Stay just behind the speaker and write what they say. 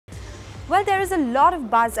Well, there is a lot of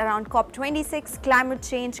buzz around COP26, climate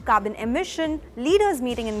change, carbon emission, leaders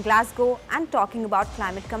meeting in Glasgow and talking about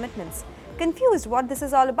climate commitments. Confused what this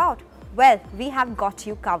is all about? Well, we have got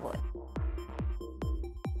you covered.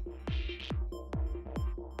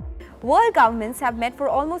 World governments have met for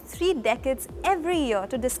almost 3 decades every year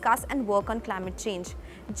to discuss and work on climate change.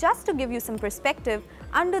 Just to give you some perspective,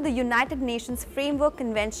 under the United Nations Framework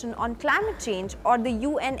Convention on Climate Change, or the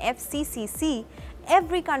UNFCCC,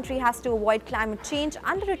 every country has to avoid climate change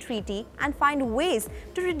under a treaty and find ways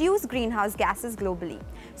to reduce greenhouse gases globally.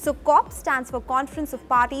 So COP stands for Conference of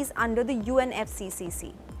Parties under the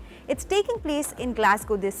UNFCCC. It's taking place in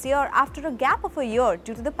Glasgow this year after a gap of a year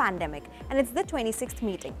due to the pandemic, and it's the 26th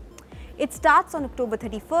meeting. It starts on October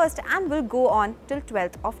 31st and will go on till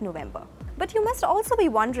 12th of November. But you must also be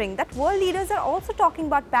wondering that world leaders are also talking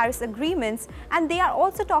about Paris agreements and they are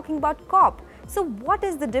also talking about COP. So what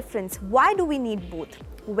is the difference? Why do we need both?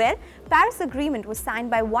 Well, Paris Agreement was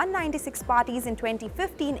signed by 196 parties in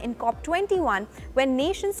 2015 in COP21 when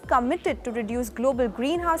nations committed to reduce global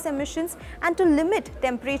greenhouse emissions and to limit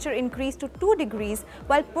temperature increase to 2 degrees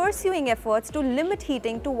while pursuing efforts to limit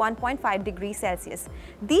heating to 1.5 degrees Celsius.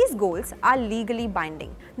 These goals are legally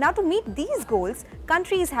binding. Now, to meet these goals,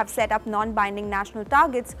 countries have set up non-binding national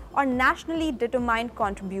targets or nationally determined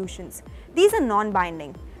contributions. These are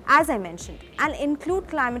non-binding, as I mentioned, and include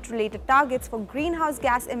climate-related targets for greenhouse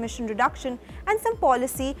gas emission reduction and some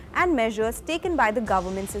policy and measures taken by the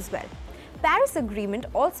governments as well. Paris Agreement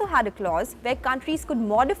also had a clause where countries could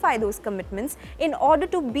modify those commitments in order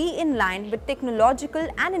to be in line with technological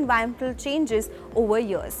and environmental changes over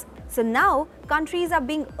years. So now, countries are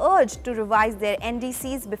being urged to revise their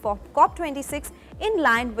NDCs before COP26 in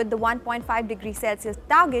line with the 1.5 degrees Celsius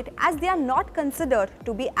target, as they are not considered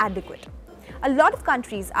to be adequate. A lot of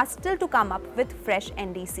countries are still to come up with fresh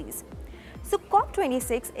NDCs. So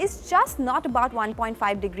COP26 is just not about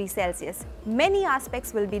 1.5 degrees Celsius. Many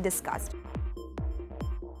aspects will be discussed.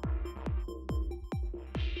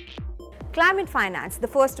 Climate finance, the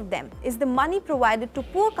first of them, is the money provided to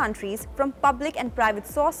poor countries from public and private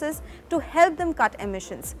sources to help them cut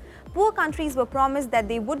emissions. Poor countries were promised that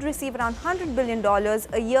they would receive around $100 billion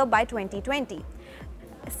a year by 2020.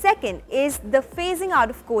 Second is the phasing out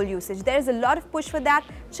of coal usage. There is a lot of push for that.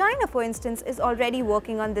 China, for instance, is already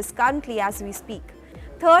working on this currently as we speak.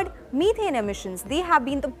 Third, methane emissions. They have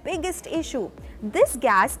been the biggest issue. This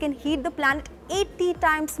gas can heat the planet 80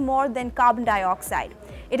 times more than carbon dioxide.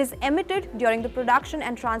 It is emitted during the production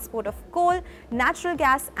and transport of coal, natural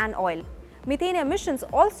gas and oil. Methane emissions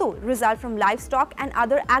also result from livestock and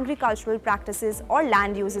other agricultural practices or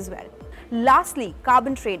land use as well. Lastly,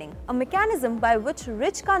 carbon trading, a mechanism by which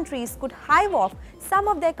rich countries could hive off some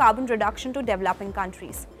of their carbon reduction to developing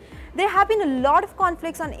countries. There have been a lot of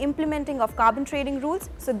conflicts on implementing of carbon trading rules,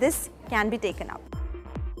 so this can be taken up.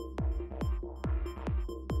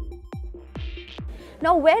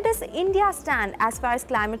 Now, where does India stand as far as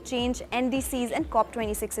climate change, NDCs and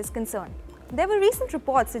COP26 is concerned? There were recent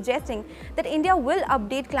reports suggesting that India will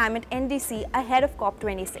update climate NDC ahead of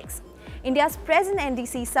COP26. India's present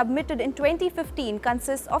NDC submitted in 2015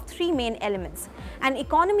 consists of 3 main elements: an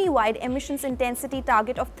economy-wide emissions intensity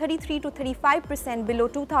target of 33 to 35% below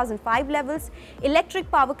 2005 levels,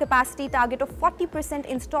 electric power capacity target of 40%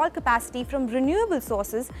 installed capacity from renewable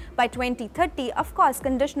sources by 2030, of course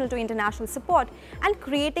conditional to international support, and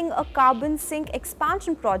creating a carbon sink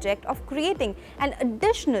expansion project of creating an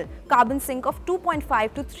additional carbon sink of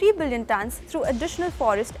 2.5 to 3 billion tons through additional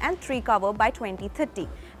forest and tree cover by 2030.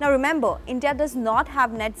 Now remember, India does not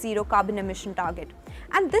have net zero carbon emission target.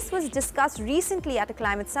 And this was discussed recently at a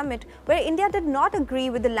climate summit where India did not agree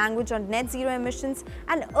with the language on net zero emissions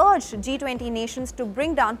and urged G20 nations to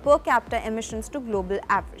bring down per capita emissions to global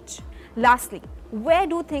average. Lastly, where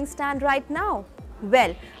do things stand right now?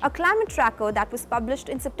 Well, a climate tracker that was published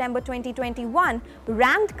in September 2021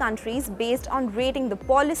 ranked countries based on rating the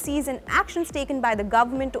policies and actions taken by the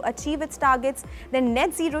government to achieve its targets, their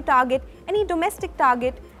net zero target, any domestic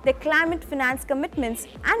target, their climate finance commitments,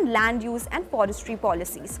 and land use and forestry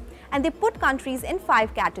policies. And they put countries in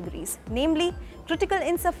 5 categories, namely critical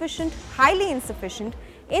insufficient, highly insufficient,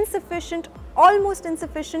 insufficient, almost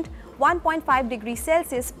insufficient, 1.5 degrees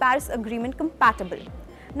Celsius Paris Agreement compatible.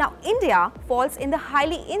 Now, India falls in the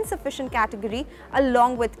highly insufficient category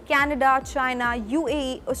along with Canada, China,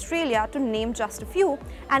 UAE, Australia to name just a few,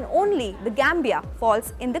 and only the Gambia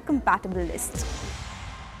falls in the compatible list.